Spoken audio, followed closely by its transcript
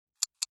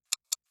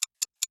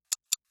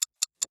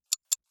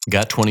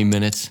Got 20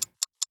 minutes?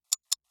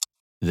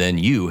 Then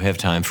you have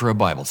time for a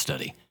Bible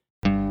study.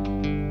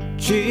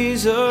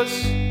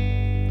 Jesus,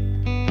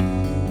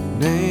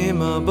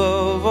 name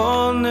above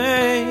all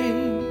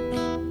names,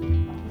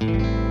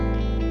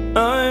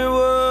 I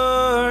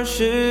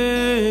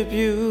worship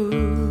you.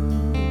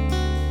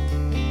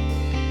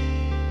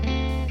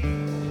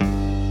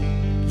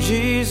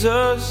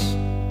 Jesus,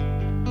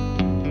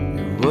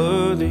 you're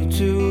worthy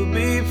to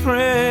be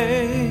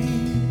praised,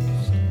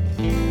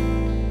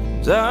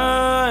 and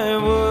I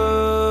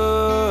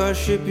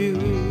worship you.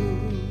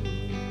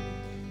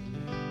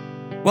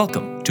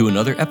 Welcome to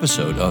another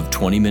episode of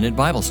 20-Minute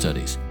Bible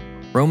Studies.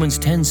 Romans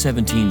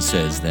 10:17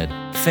 says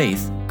that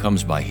faith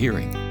comes by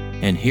hearing,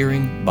 and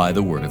hearing by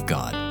the Word of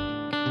God.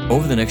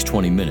 Over the next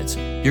 20 minutes,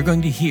 you're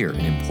going to hear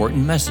an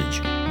important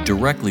message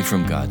directly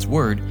from God's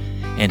Word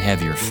and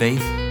have your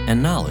faith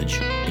and knowledge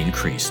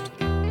increased.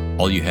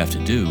 All you have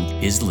to do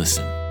is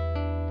listen.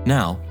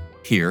 Now,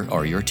 here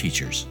are your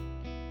teachers.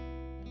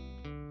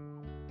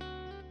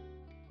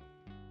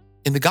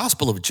 In the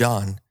Gospel of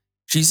John,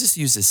 Jesus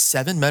uses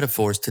 7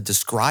 metaphors to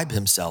describe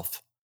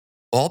himself,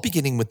 all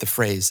beginning with the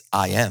phrase,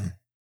 I am.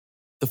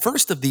 The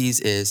first of these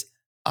is,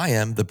 I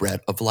am the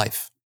bread of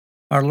life.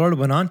 Our Lord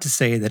went on to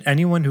say that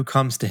anyone who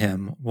comes to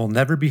him will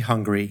never be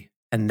hungry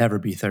and never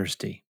be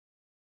thirsty.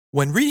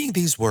 When reading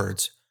these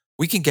words,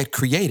 we can get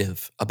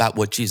creative about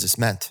what Jesus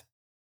meant.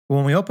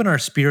 When we open our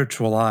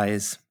spiritual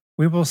eyes,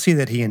 we will see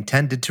that he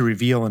intended to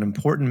reveal an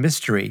important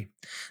mystery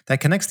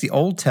that connects the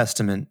Old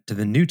Testament to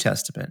the New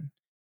Testament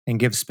and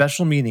gives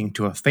special meaning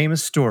to a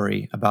famous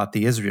story about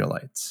the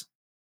Israelites.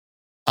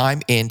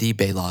 I'm Andy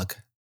Baylog.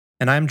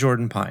 And I'm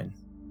Jordan Pine.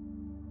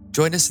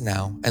 Join us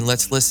now and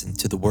let's listen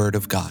to the Word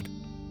of God.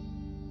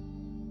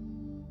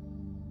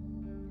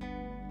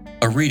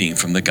 A reading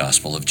from the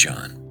Gospel of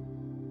John.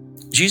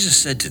 Jesus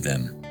said to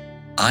them,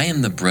 I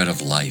am the bread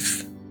of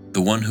life.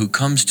 The one who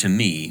comes to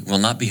me will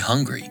not be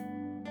hungry,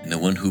 and the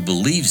one who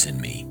believes in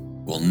me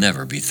will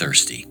never be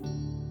thirsty.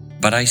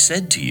 But I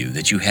said to you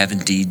that you have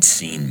indeed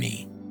seen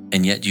me,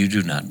 and yet you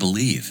do not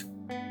believe.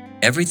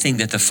 Everything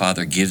that the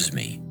Father gives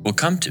me will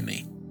come to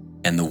me,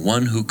 and the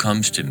one who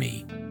comes to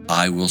me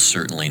I will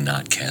certainly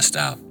not cast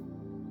out.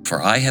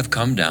 For I have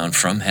come down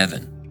from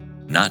heaven,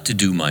 not to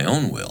do my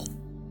own will,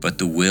 but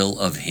the will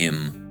of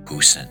him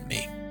who sent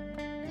me.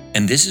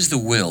 And this is the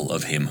will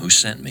of him who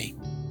sent me,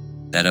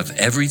 that of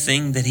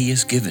everything that he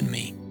has given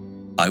me,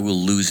 I will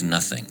lose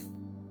nothing,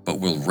 but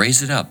will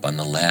raise it up on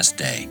the last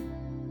day.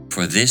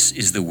 For this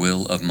is the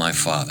will of my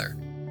Father,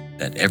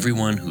 that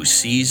everyone who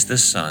sees the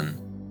Son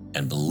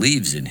and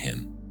believes in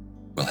him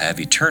will have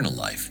eternal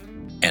life,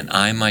 and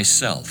I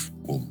myself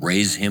will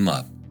raise him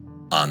up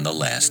on the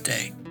last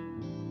day.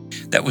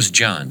 That was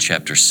John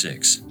chapter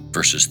 6,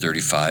 verses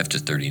 35 to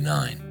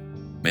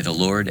 39. May the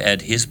Lord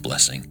add his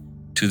blessing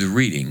to the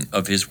reading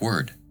of his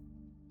word.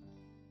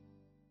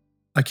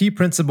 A key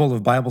principle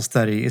of Bible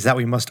study is that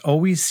we must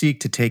always seek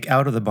to take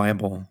out of the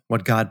Bible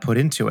what God put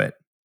into it,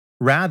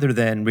 rather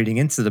than reading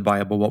into the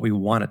Bible what we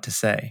want it to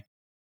say.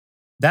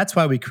 That's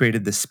why we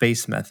created the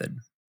SPACE method.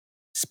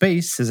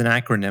 SPACE is an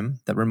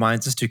acronym that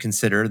reminds us to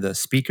consider the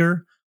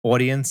speaker,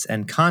 audience,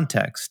 and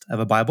context of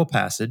a Bible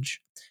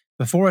passage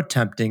before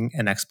attempting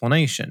an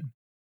explanation.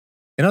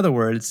 In other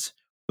words,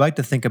 we like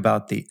to think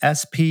about the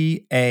S,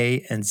 P,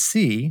 A, and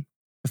C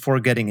before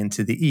getting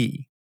into the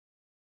E.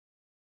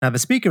 Now, the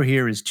speaker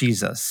here is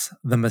Jesus,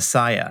 the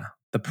Messiah,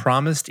 the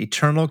promised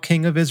eternal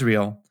King of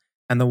Israel,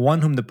 and the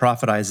one whom the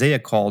prophet Isaiah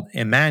called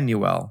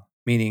Emmanuel,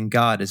 meaning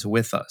God is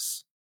with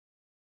us.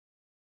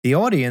 The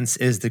audience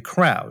is the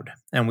crowd,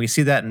 and we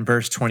see that in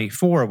verse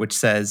 24, which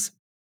says,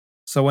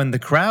 So when the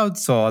crowd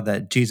saw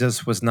that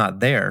Jesus was not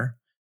there,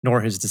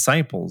 nor his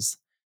disciples,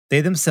 they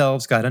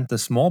themselves got into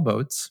small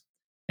boats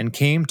and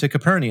came to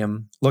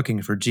Capernaum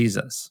looking for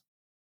Jesus.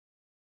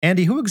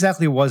 Andy, who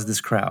exactly was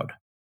this crowd?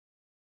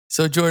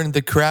 So, Jordan,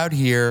 the crowd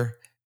here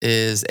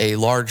is a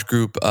large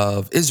group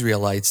of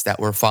Israelites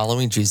that were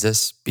following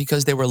Jesus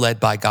because they were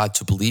led by God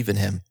to believe in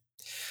him.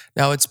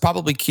 Now, it's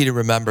probably key to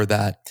remember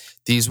that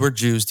these were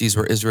Jews, these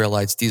were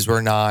Israelites, these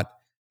were not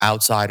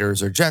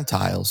outsiders or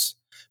Gentiles.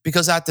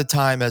 Because at the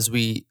time, as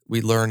we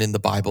learn in the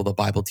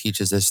Bible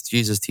teaches us,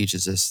 Jesus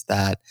teaches us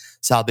that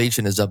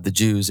salvation is of the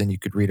Jews, and you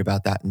could read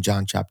about that in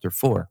John chapter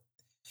 4.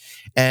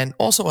 And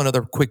also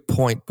another quick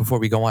point before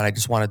we go on, I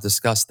just want to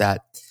discuss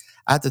that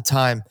at the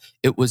time,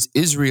 it was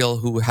Israel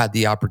who had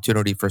the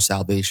opportunity for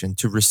salvation,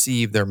 to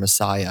receive their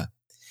Messiah.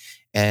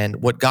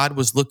 And what God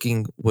was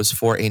looking was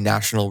for a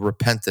national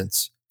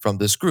repentance from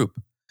this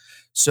group.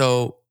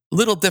 So a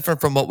little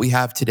different from what we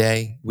have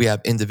today. We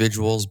have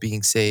individuals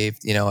being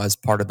saved, as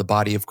part of the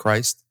body of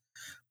Christ.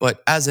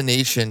 But as a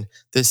nation,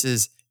 this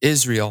is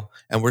Israel,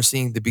 and we're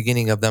seeing the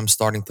beginning of them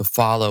starting to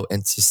follow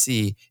and to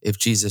see if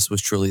Jesus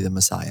was truly the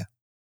Messiah.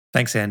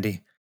 Thanks,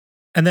 Andy.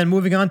 And then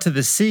moving on to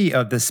the C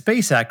of the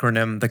SPACE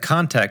acronym, the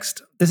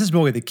context, this is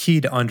really the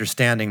key to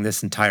understanding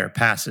this entire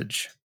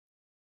passage.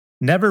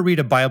 Never read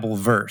a Bible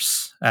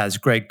verse, as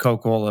Greg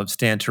Kokel of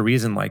Stand to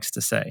Reason likes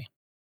to say.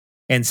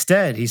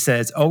 Instead, he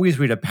says, always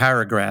read a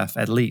paragraph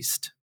at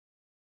least.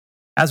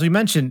 As we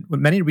mentioned,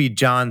 many read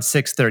John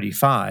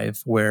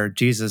 6:35, where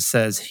Jesus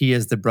says he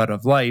is the bread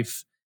of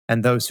life,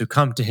 and those who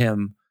come to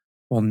him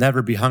will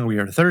never be hungry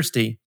or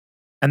thirsty.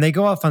 And they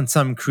go off on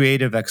some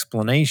creative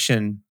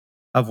explanation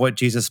of what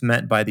Jesus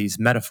meant by these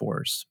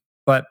metaphors.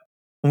 But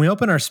when we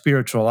open our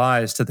spiritual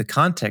eyes to the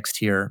context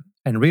here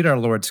and read our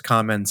Lord's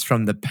comments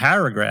from the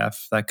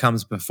paragraph that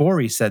comes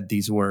before he said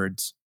these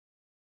words,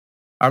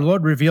 our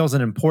Lord reveals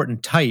an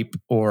important type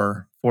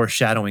or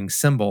foreshadowing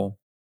symbol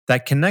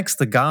that connects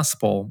the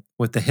gospel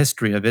with the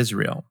history of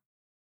Israel.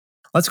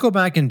 Let's go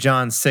back in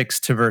John 6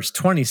 to verse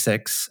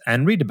 26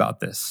 and read about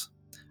this.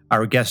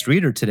 Our guest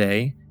reader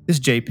today is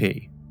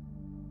JP.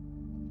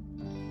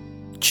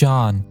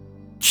 John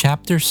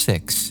chapter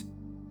 6,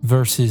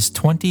 verses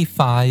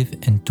 25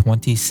 and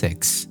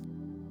 26.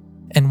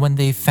 And when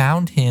they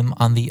found him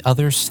on the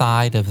other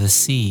side of the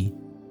sea,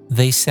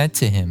 they said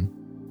to him,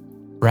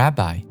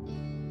 Rabbi,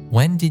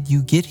 when did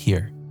you get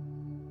here?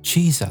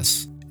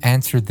 Jesus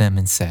answered them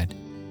and said,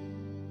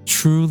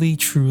 Truly,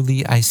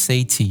 truly, I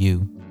say to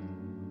you,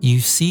 you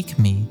seek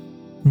me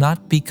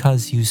not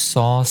because you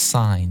saw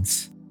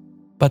signs,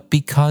 but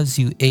because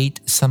you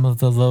ate some of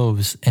the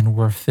loaves and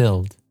were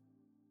filled.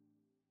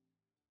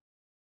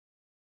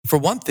 For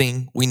one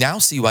thing, we now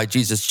see why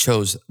Jesus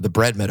chose the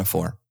bread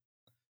metaphor.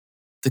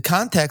 The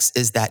context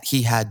is that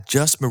he had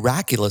just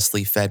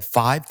miraculously fed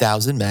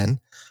 5,000 men,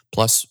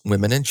 plus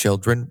women and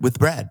children, with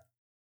bread.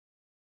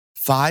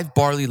 5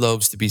 barley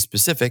loaves to be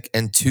specific,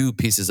 and 2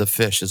 pieces of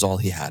fish is all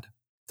he had.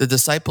 The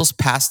disciples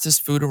passed his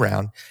food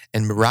around,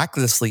 and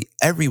miraculously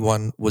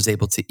everyone was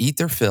able to eat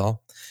their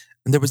fill,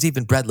 and there was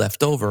even bread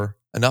left over,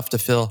 enough to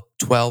fill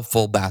 12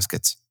 full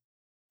baskets.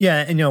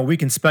 Yeah, and we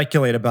can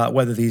speculate about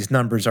whether these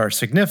numbers are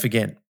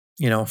significant.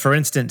 For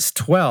instance,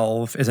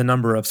 12 is a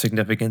number of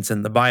significance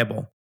in the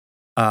Bible.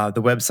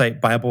 The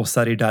website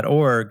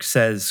BibleStudy.org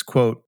says,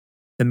 quote,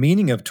 the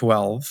meaning of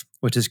 12,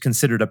 which is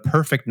considered a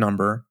perfect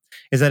number,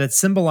 is that it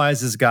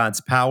symbolizes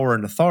God's power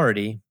and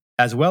authority,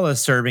 as well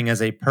as serving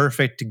as a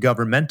perfect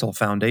governmental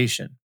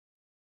foundation.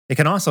 It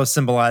can also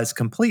symbolize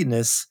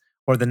completeness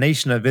or the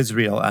nation of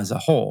Israel as a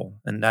whole,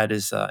 and that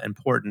is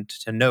important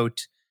to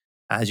note,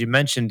 as you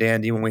mentioned,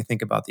 Andy, when we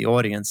think about the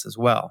audience as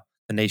well,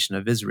 the nation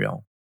of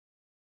Israel.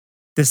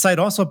 This site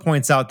also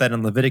points out that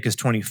in Leviticus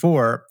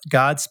 24,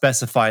 God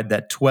specified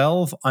that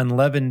 12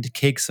 unleavened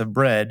cakes of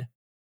bread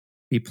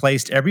be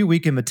placed every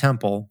week in the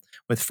temple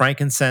with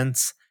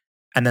frankincense,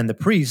 and then the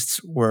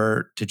priests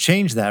were to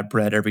change that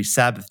bread every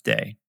Sabbath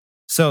day.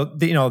 So,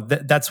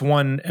 that's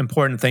one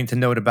important thing to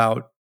note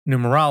about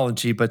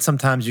numerology, but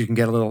sometimes you can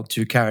get a little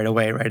too carried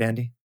away, right,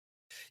 Andy?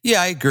 Yeah,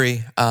 I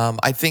agree.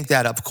 I think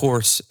that, of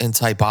course, in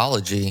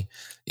typology,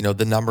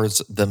 the numbers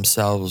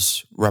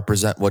themselves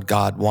represent what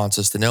God wants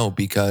us to know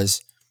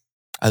because,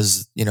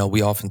 as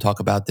we often talk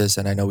about this,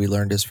 and I know we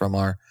learned this from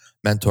our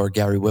mentor,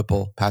 Gary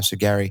Whipple, Pastor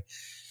Gary,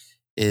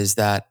 is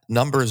that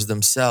numbers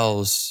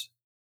themselves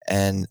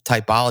and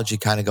typology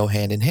kind of go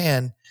hand in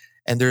hand.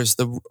 And there's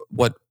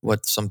what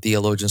some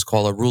theologians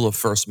call a rule of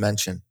first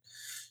mention.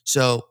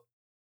 So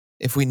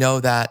if we know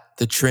that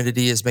the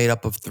Trinity is made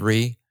up of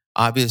 3,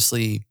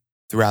 obviously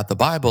throughout the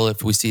Bible,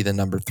 if we see the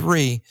number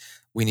 3,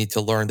 we need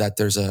to learn that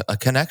there's a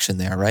connection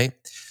there, right?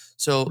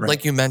 So Right.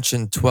 Like you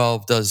mentioned,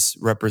 12 does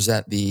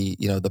represent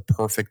the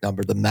perfect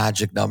number, the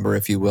magic number,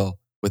 if you will,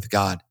 with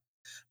God.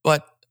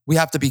 But we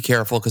have to be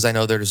careful because I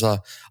know there's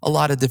a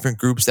lot of different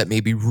groups that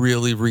maybe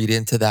really read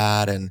into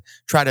that and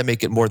try to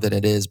make it more than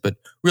it is. But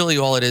really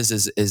all it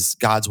is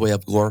God's way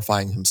of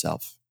glorifying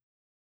himself.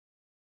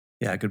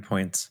 Yeah, good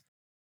points.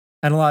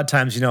 And a lot of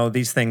times,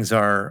 these things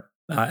are,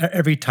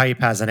 every type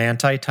has an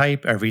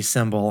anti-type. Every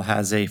symbol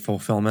has a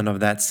fulfillment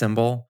of that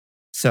symbol.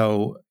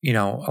 So, a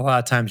lot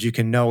of times you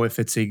can know if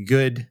it's a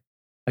good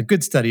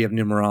study of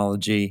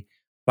numerology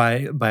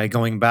by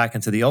going back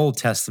into the Old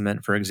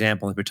Testament, for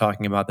example, if we're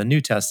talking about the New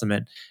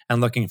Testament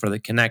and looking for the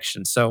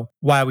connection. So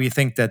why we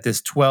think that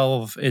this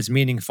 12 is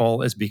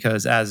meaningful is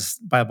because, as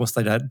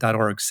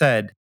BibleStudy.org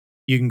said,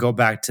 you can go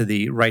back to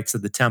the rites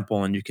of the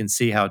temple and you can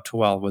see how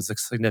 12 was a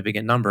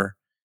significant number.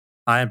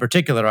 In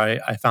particular,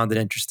 I found it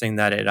interesting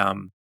that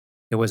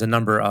it was a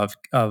number of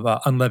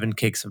unleavened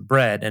cakes of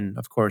bread, and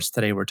of course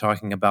today we're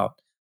talking about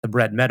the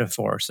bread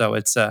metaphor. So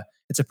it's a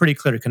pretty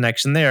clear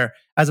connection there,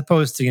 as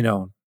opposed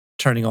to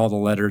turning all the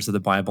letters of the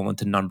Bible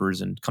into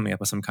numbers and coming up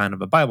with some kind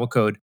of a Bible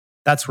code.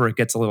 That's where it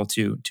gets a little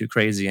too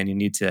crazy, and you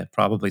need to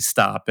probably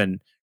stop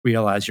and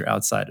realize you're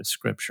outside of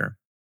Scripture.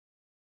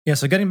 Yeah,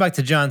 so getting back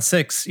to John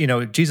 6,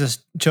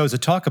 Jesus chose to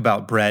talk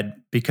about bread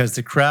because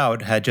the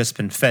crowd had just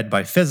been fed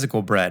by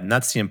physical bread, and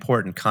that's the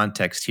important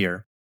context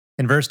here.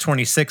 In verse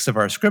 26 of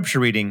our scripture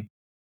reading,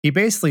 he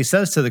basically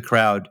says to the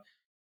crowd,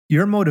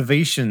 your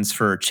motivations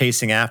for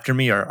chasing after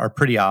me are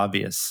pretty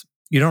obvious.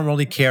 You don't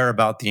really care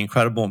about the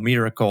incredible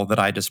miracle that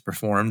I just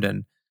performed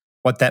and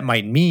what that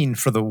might mean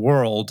for the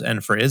world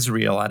and for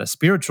Israel at a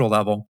spiritual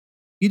level.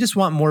 You just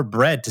want more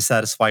bread to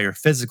satisfy your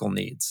physical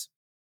needs.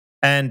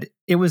 And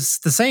it was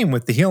the same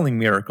with the healing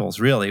miracles,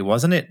 really,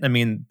 wasn't it? I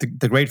mean,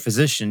 the great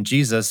physician,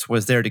 Jesus,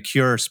 was there to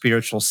cure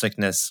spiritual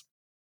sickness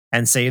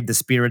and save the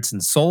spirits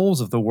and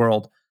souls of the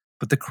world.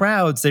 But the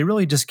crowds, they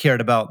really just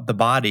cared about the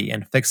body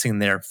and fixing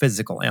their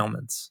physical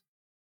ailments.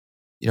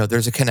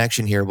 There's a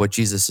connection here. What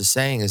Jesus is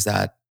saying is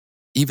that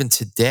even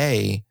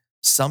today,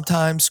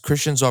 sometimes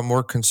Christians are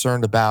more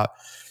concerned about,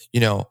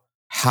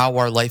 how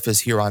our life is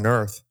here on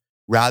earth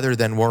rather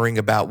than worrying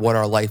about what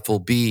our life will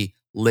be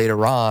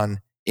later on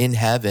in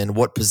heaven,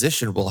 what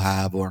position we'll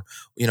have, or,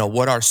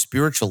 what our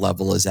spiritual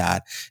level is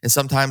at. And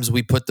sometimes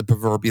we put the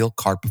proverbial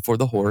cart before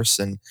the horse,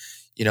 and,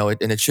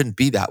 it shouldn't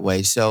be that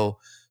way. So,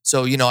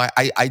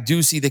 I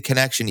do see the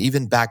connection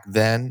even back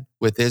then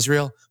with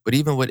Israel, but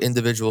even with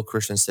individual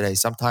Christians today.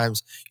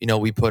 Sometimes,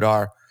 we put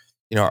our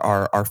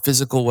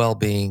physical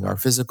well-being, our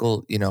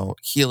physical,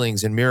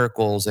 healings and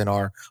miracles, and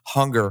our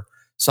hunger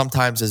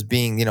sometimes as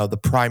being, the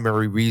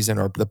primary reason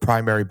or the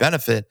primary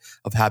benefit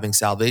of having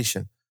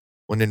salvation.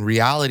 When in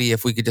reality,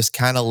 if we could just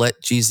kind of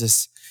let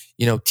Jesus,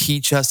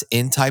 teach us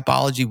in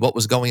typology what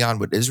was going on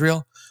with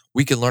Israel,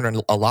 we can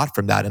learn a lot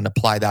from that and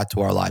apply that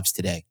to our lives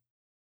today.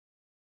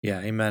 Yeah,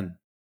 amen.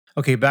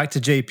 Okay, back to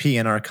JP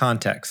and our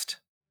context.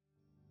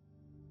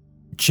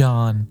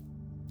 John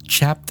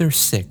chapter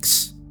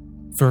 6,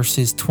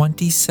 verses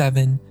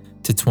 27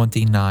 to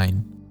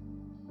 29.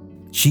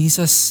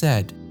 Jesus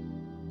said,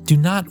 "Do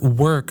not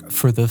work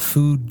for the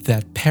food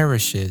that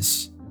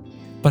perishes,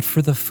 but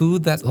for the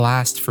food that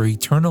lasts for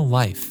eternal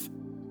life,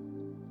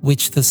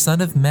 which the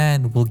Son of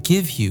Man will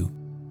give you,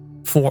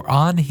 for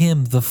on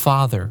him the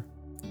Father,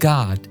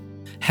 God,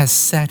 has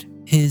set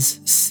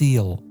his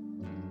seal."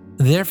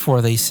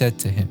 Therefore they said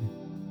to him,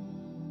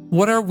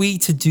 "What are we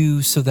to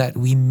do so that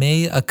we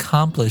may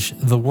accomplish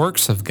the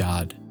works of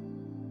God?"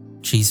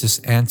 Jesus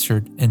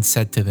answered and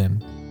said to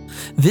them,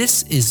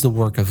 "This is the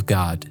work of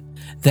God,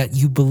 that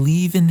you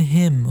believe in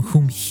him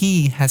whom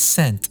he has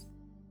sent."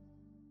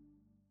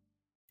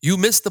 You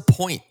missed the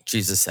point,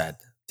 Jesus said.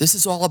 This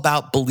is all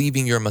about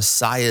believing your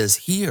Messiah is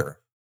here.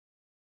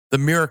 The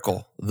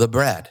miracle, the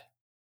bread.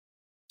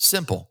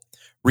 Simple.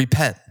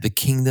 Repent, the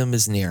kingdom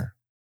is near.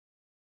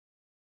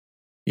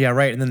 Yeah,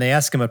 right. And then they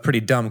ask him a pretty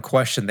dumb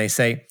question. They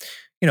say,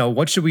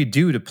 what should we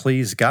do to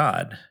please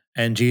God?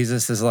 And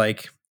Jesus is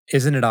like,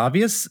 isn't it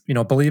obvious?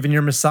 Believe in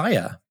your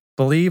Messiah.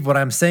 Believe what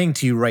I'm saying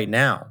to you right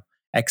now.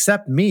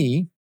 Accept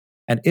me,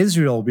 and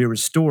Israel will be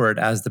restored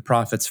as the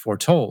prophets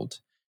foretold.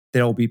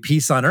 There will be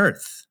peace on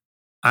earth.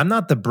 I'm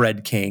not the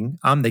bread king.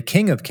 I'm the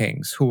King of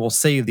Kings who will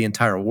save the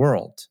entire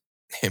world.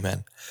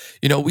 Amen.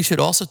 We should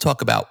also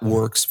talk about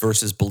works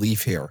versus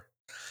belief here.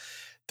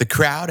 The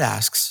crowd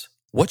asks,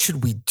 what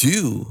should we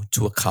do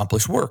to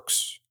accomplish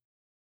works?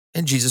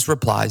 And Jesus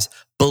replies,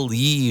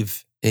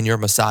 believe in your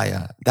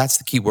Messiah. That's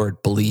the key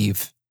word,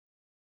 believe.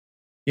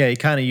 Yeah, he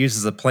kind of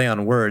uses a play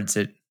on words.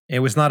 It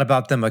was not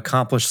about them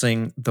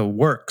accomplishing the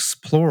works,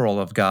 plural,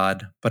 of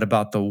God, but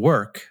about the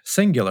work,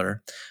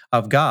 singular,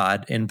 of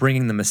God in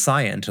bringing the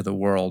Messiah into the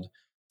world.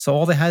 So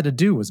all they had to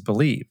do was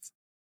believe.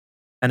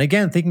 And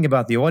again, thinking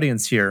about the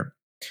audience here,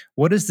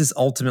 what is this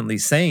ultimately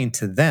saying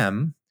to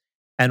them?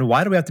 And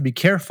why do we have to be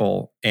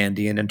careful,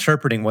 Andy, in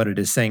interpreting what it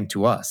is saying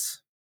to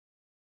us?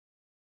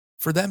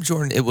 For them,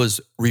 Jordan, it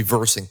was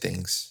reversing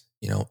things.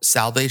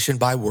 Salvation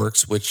by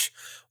works, which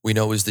we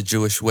know is the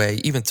Jewish way,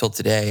 even till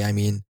today. I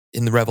mean,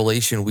 in the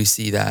Revelation, we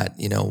see that,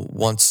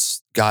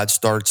 once God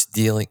starts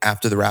dealing,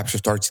 after the rapture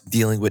starts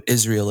dealing with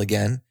Israel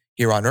again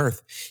here on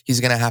earth,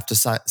 he's going to have to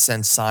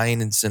send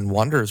signs and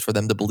wonders for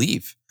them to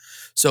believe.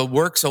 So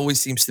works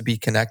always seems to be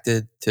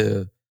connected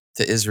to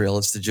Israel.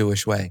 It's the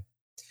Jewish way.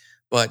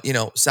 But,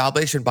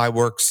 salvation by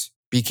works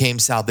became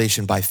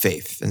salvation by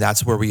faith. And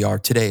that's where we are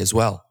today as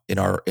well in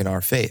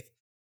our faith.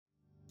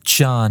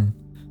 John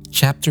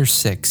chapter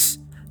 6,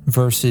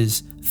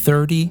 verses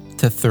 30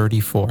 to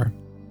 34.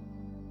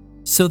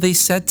 So they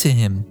said to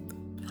him,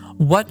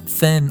 "What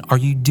then are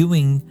you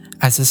doing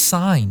as a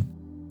sign,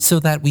 so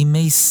that we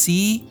may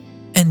see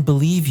and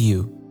believe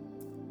you?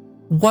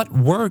 What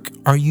work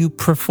are you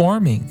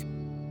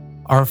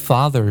performing? Our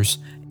fathers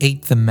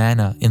ate the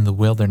manna in the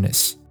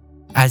wilderness.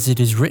 As it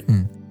is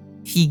written,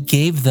 he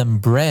gave them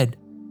bread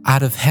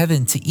out of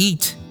heaven to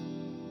eat."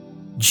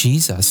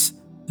 Jesus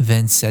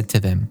then said to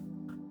them,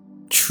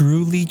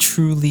 "Truly,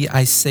 truly,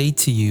 I say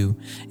to you,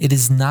 it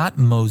is not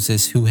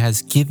Moses who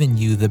has given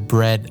you the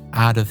bread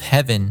out of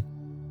heaven,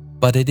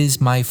 but it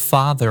is my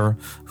Father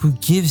who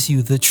gives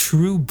you the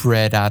true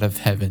bread out of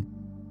heaven.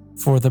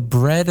 For the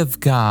bread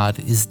of God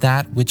is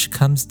that which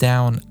comes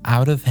down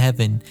out of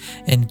heaven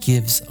and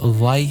gives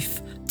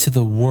life to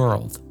the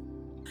world."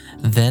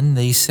 Then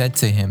they said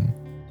to him,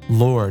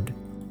 "Lord,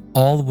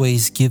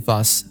 always give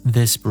us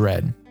this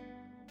bread."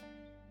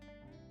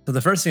 So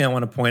the first thing I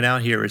want to point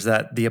out here is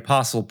that the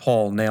Apostle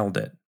Paul nailed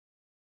it.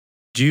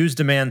 Jews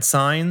demand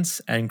signs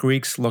and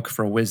Greeks look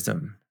for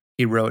wisdom,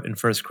 he wrote in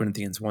 1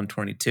 Corinthians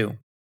 1:22.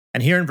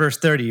 And here in verse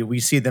 30, we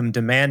see them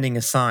demanding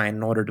a sign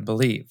in order to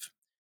believe.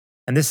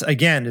 And this,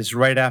 again, is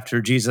right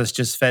after Jesus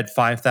just fed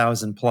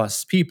 5,000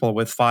 plus people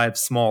with 5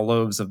 small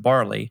loaves of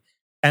barley.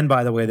 And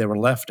by the way, they were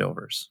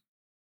leftovers.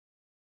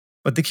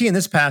 But the key in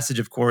this passage,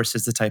 of course,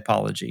 is the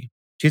typology.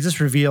 Jesus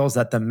reveals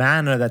that the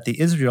manna that the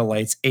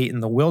Israelites ate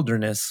in the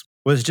wilderness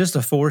was just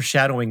a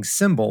foreshadowing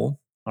symbol,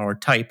 or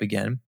type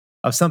again,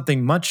 of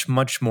something much,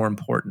 much more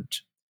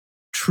important.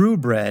 True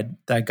bread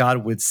that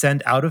God would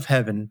send out of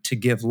heaven to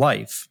give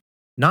life,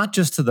 not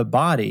just to the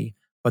body,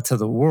 but to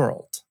the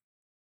world.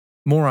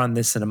 More on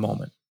this in a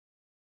moment.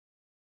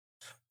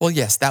 Well,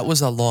 yes, that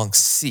was a long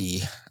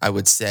C, I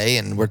would say,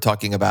 and we're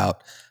talking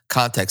about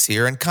context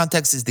here, and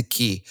context is the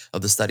key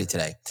of the study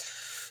today.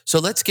 So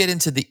let's get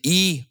into the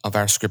E of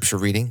our scripture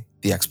reading,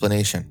 the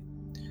explanation.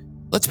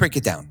 Let's break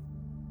it down.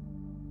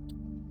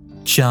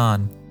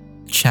 John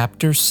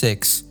chapter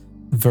 6,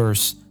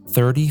 verse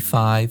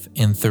 35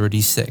 and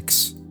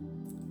 36.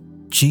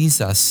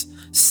 Jesus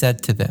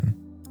said to them,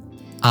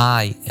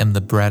 I am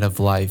the bread of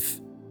life.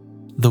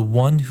 The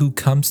one who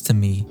comes to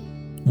me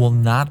will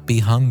not be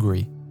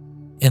hungry,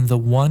 and the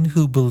one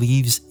who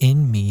believes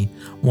in me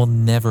will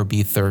never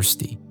be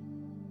thirsty.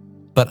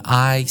 But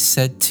I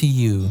said to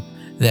you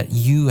that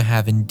you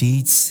have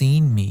indeed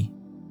seen me,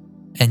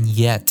 and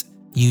yet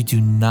you do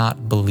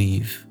not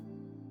believe.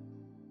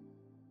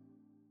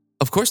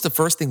 Of course, the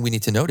first thing we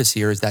need to notice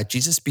here is that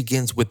Jesus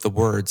begins with the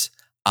words,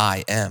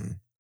 I am.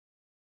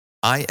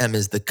 I am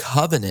is the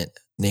covenant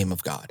name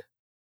of God.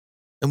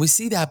 And we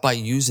see that by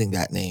using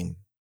that name.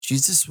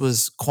 Jesus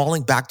was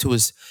calling back to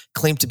his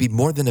claim to be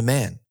more than a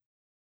man,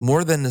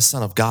 more than the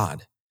Son of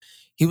God.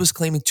 He was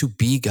claiming to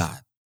be God,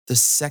 the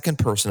second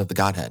person of the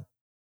Godhead.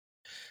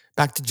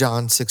 Back to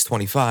John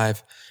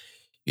 6:25,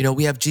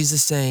 we have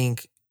Jesus saying,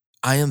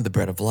 I am the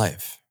bread of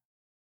life.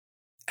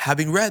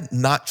 Having read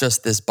not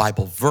just this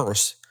Bible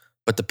verse,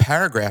 but the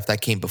paragraph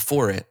that came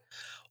before it,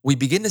 we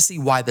begin to see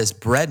why this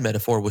bread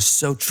metaphor was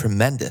so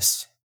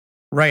tremendous.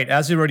 Right.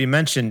 As we already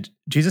mentioned,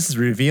 Jesus is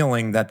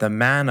revealing that the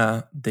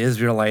manna the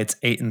Israelites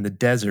ate in the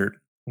desert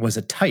was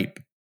a type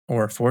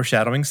or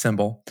foreshadowing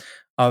symbol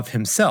of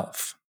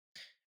himself.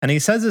 And he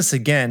says this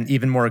again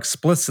even more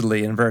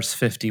explicitly in verse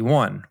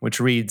 51,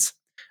 which reads,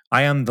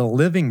 I am the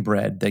living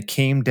bread that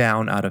came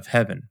down out of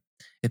heaven.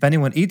 If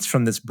anyone eats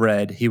from this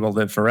bread, he will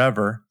live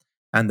forever.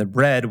 And the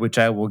bread which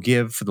I will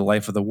give for the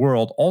life of the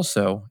world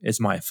also is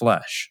my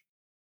flesh.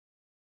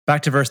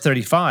 Back to verse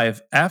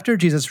 35, after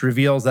Jesus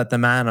reveals that the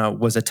manna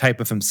was a type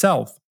of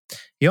himself,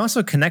 he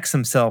also connects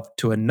himself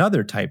to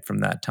another type from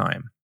that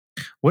time.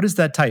 What is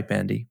that type,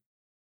 Andy?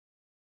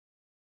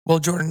 Well,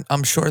 Jordan,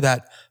 I'm sure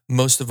that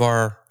most of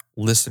our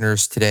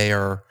listeners today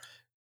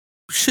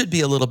should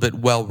be a little bit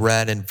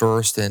well-read and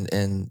versed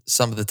in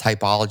some of the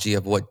typology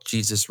of what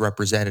Jesus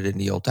represented in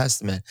the Old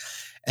Testament.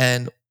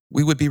 And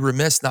we would be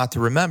remiss not to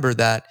remember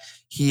that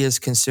he is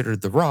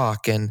considered the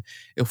rock. And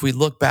if we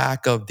look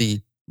back in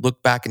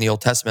the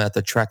Old Testament at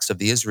the treks of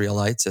the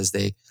Israelites as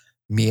they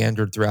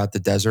meandered throughout the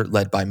desert,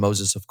 led by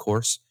Moses, of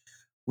course,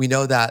 we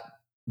know that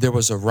there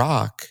was a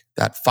rock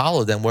that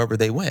followed them wherever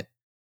they went.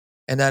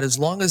 And that as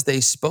long as they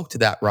spoke to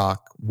that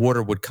rock,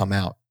 water would come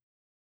out.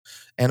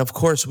 And of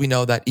course, we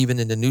know that even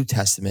in the New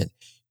Testament,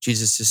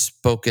 Jesus is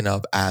spoken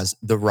of as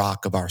the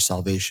rock of our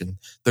salvation,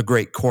 the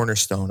great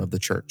cornerstone of the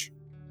church.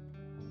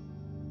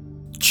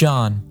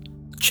 John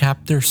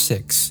chapter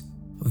 6,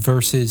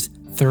 verses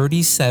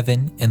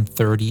 37 and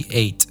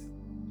 38.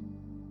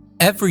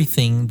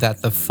 Everything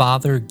that the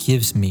Father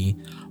gives me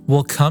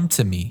will come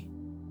to me,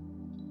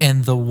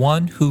 and the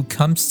one who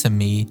comes to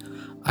me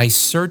I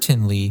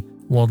certainly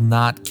will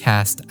not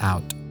cast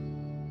out.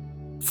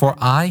 For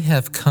I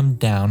have come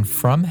down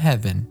from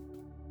heaven,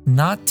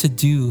 not to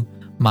do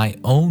my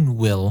own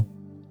will,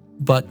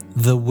 but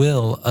the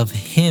will of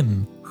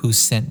him who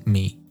sent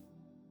me.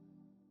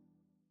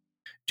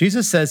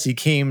 Jesus says he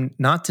came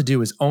not to do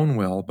his own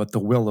will, but the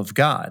will of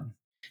God.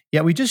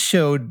 Yet we just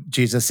showed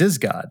Jesus is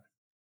God.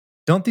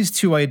 Don't these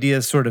two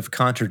ideas sort of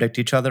contradict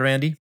each other,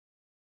 Andy?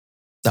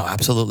 No,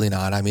 absolutely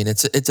not. I mean,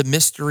 it's a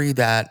mystery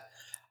that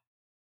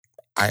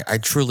I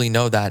truly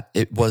know that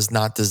it was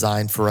not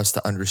designed for us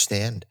to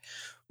understand.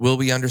 Will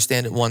we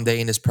understand it one day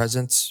in his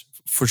presence?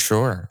 For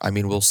sure. I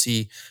mean, we'll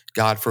see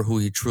God for who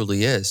he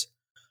truly is.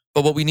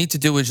 But what we need to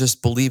do is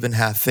just believe and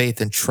have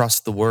faith and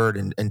trust the word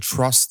and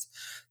trust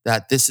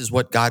that this is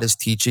what God is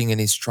teaching and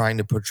he's trying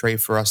to portray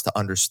for us to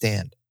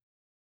understand.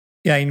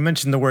 Yeah, you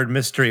mentioned the word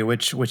mystery,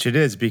 which it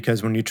is,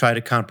 because when you try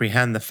to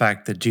comprehend the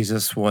fact that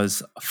Jesus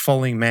was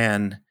fully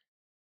man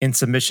in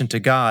submission to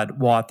God,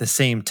 while at the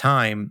same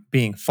time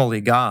being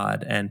fully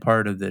God and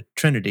part of the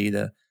Trinity,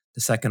 the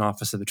second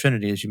office of the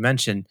Trinity, as you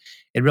mentioned,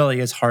 it really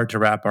is hard to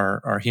wrap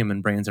our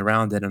human brains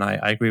around it. And I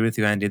agree with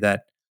you, Andy,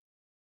 that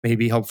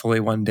maybe hopefully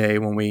one day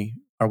when we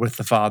are with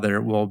the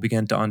Father, we'll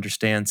begin to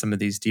understand some of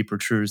these deeper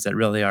truths that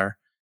really our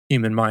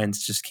human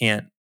minds just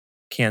can't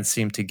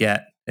seem to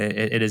get.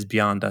 It is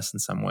beyond us in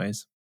some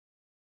ways.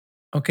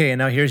 Okay, and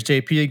now here's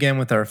JP again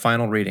with our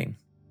final reading.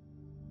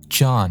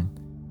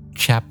 John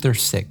chapter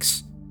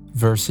 6,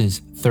 verses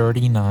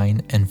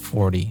 39 and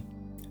 40.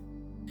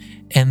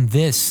 And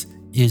this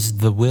is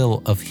the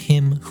will of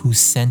him who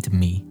sent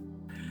me,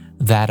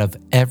 that of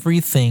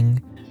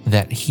everything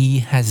that he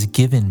has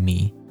given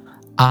me,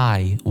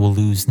 I will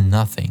lose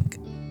nothing,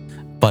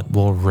 but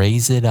will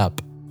raise it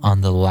up on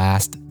the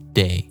last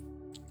day.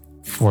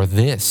 For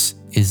this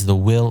is the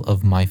will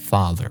of my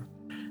Father,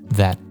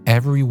 that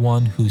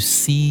everyone who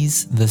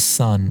sees the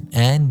Son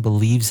and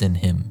believes in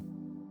him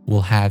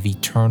will have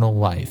eternal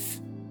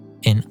life,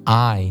 and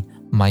I,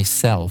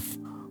 myself,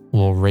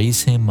 will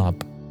raise him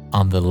up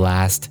on the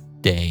last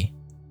day.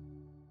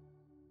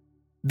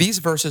 These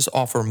verses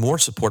offer more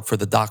support for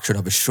the doctrine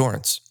of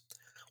assurance.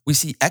 We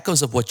see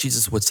echoes of what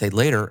Jesus would say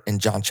later in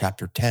John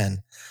chapter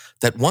 10,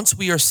 that once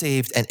we are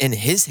saved and in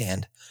his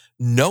hand,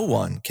 no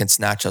one can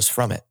snatch us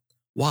from it.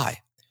 Why?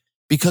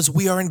 Because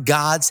we are in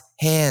God's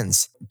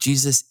hands.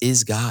 Jesus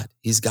is God.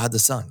 He's God the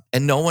Son,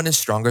 and no one is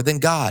stronger than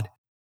God.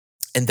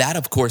 And that,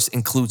 of course,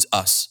 includes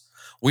us.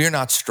 We are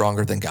not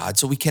stronger than God,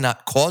 so we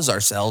cannot cause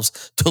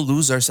ourselves to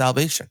lose our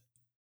salvation.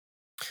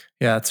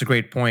 Yeah, that's a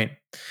great point.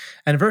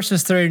 And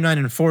verses 39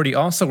 and 40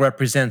 also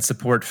represent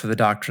support for the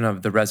doctrine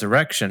of the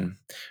resurrection,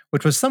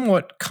 which was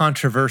somewhat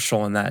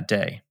controversial in that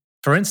day.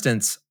 For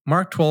instance,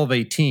 Mark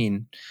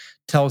 12:18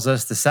 tells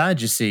us the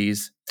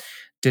Sadducees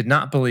did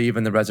not believe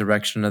in the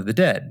resurrection of the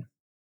dead.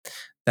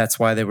 That's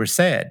why they were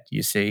sad,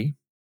 you see.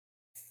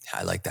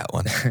 I like that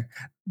one.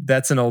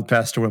 That's an old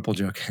Pastor Whipple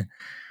joke.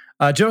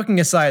 Joking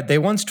aside, they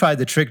once tried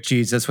to trick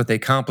Jesus with a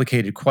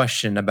complicated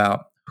question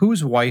about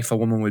whose wife a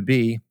woman would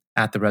be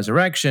at the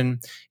resurrection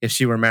if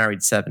she were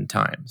married 7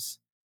 times.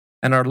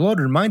 And our Lord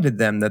reminded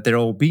them that there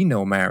will be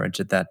no marriage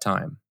at that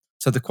time.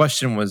 So the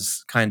question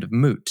was kind of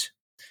moot.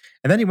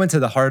 And then he went to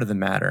the heart of the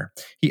matter.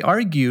 He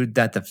argued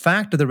that the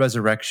fact of the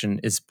resurrection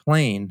is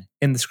plain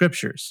in the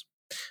scriptures.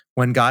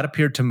 When God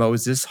appeared to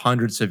Moses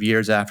hundreds of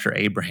years after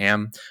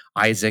Abraham,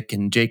 Isaac,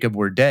 and Jacob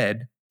were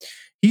dead,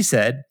 he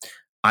said,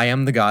 I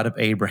am the God of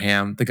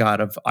Abraham, the God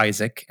of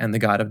Isaac, and the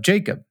God of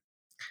Jacob.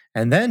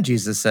 And then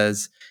Jesus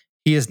says,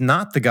 he is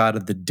not the God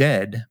of the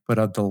dead, but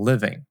of the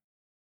living.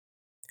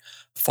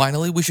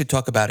 Finally, we should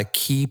talk about a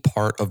key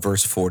part of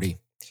verse 40.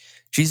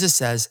 Jesus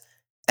says,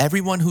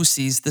 everyone who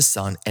sees the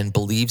Son and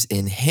believes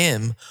in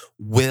him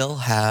will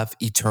have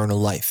eternal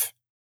life.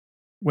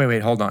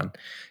 Wait, hold on.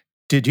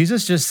 Did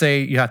Jesus just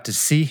say you have to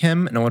see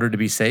him in order to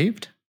be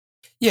saved?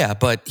 Yeah,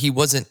 but he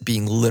wasn't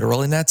being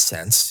literal in that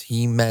sense.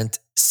 He meant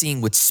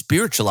seeing with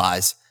spiritual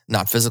eyes,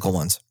 not physical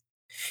ones.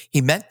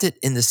 He meant it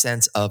in the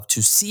sense of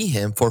to see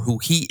him for who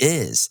he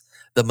is,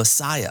 the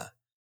Messiah,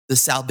 the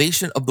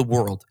salvation of the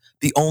world,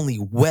 the only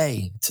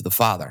way to the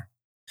Father.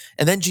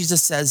 And then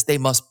Jesus says they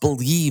must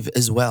believe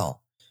as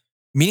well,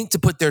 meaning to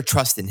put their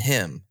trust in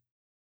him.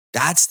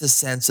 That's the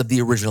sense of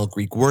the original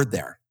Greek word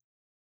there.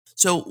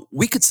 So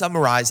we could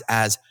summarize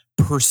as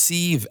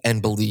perceive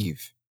and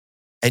believe,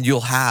 and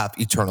you'll have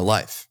eternal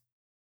life.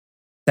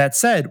 That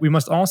said, we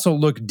must also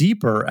look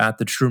deeper at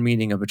the true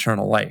meaning of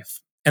eternal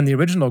life. In the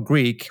original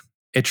Greek,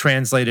 it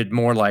translated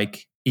more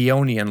like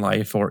Aeonian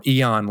life or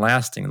eon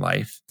lasting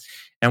life.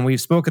 And we've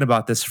spoken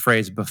about this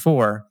phrase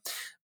before,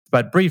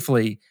 but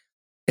briefly,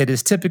 it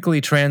is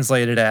typically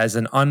translated as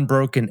an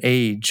unbroken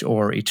age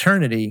or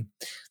eternity,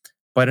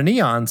 but an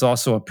eon is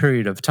also a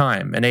period of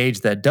time, an age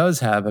that does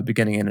have a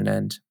beginning and an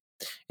end.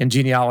 In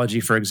genealogy,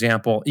 for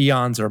example,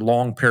 eons are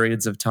long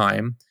periods of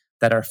time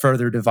that are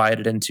further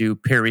divided into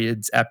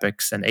periods,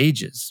 epochs, and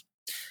ages.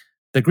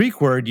 The Greek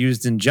word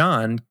used in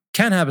John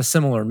can have a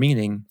similar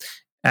meaning,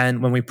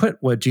 and when we put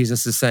what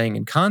Jesus is saying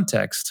in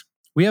context,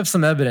 we have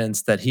some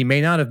evidence that he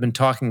may not have been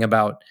talking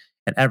about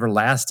an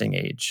everlasting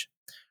age.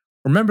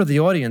 Remember the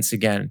audience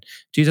again.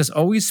 Jesus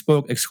always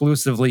spoke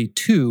exclusively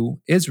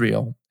to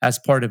Israel as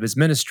part of his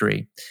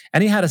ministry,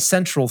 and he had a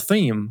central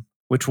theme,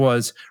 which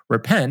was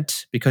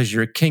repent because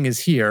your king is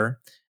here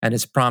and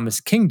his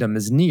promised kingdom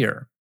is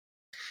near.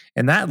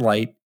 In that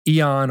light,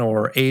 eon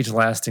or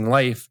age-lasting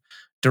life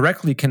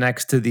directly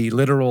connects to the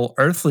literal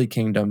earthly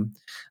kingdom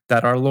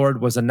that our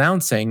Lord was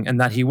announcing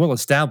and that he will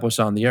establish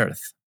on the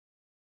earth.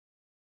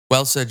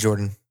 Well said,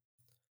 Jordan.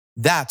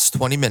 That's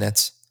 20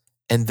 minutes,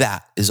 and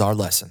that is our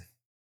lesson.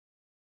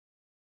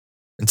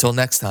 Until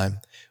next time,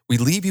 we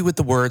leave you with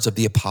the words of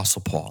the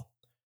Apostle Paul.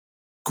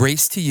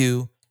 Grace to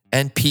you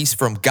and peace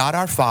from God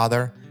our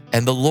Father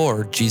and the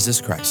Lord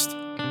Jesus Christ.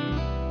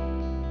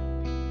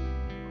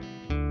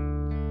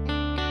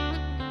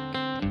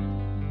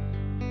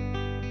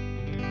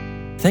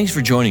 Thanks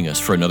for joining us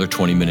for another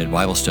 20-minute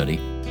Bible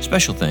study.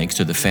 Special thanks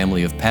to the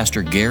family of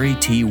Pastor Gary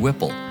T.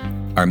 Whipple.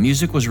 Our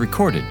music was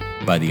recorded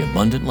by the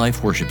Abundant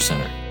Life Worship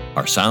Center.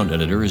 Our sound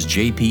editor is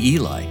J.P.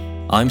 Eli.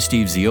 I'm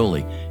Steve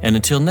Zioli, and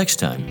until next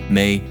time,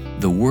 may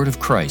the Word of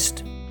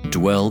Christ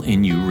dwell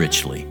in you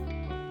richly.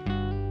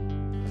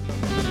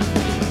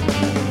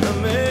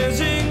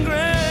 Amazing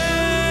grace,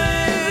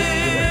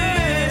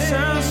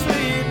 how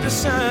sweet the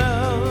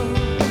sound.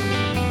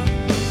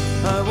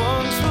 I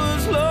once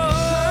was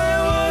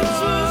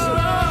lost,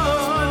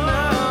 but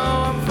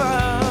now I'm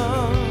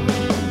found.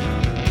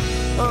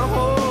 A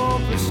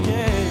hopeless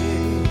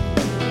case,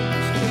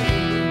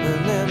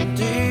 an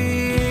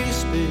empty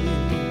space,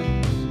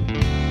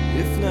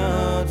 if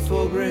not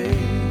for grace.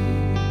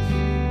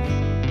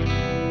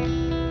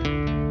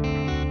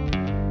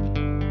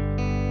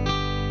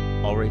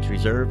 All rights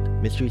reserved.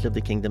 Mysteries of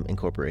the Kingdom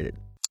Incorporated.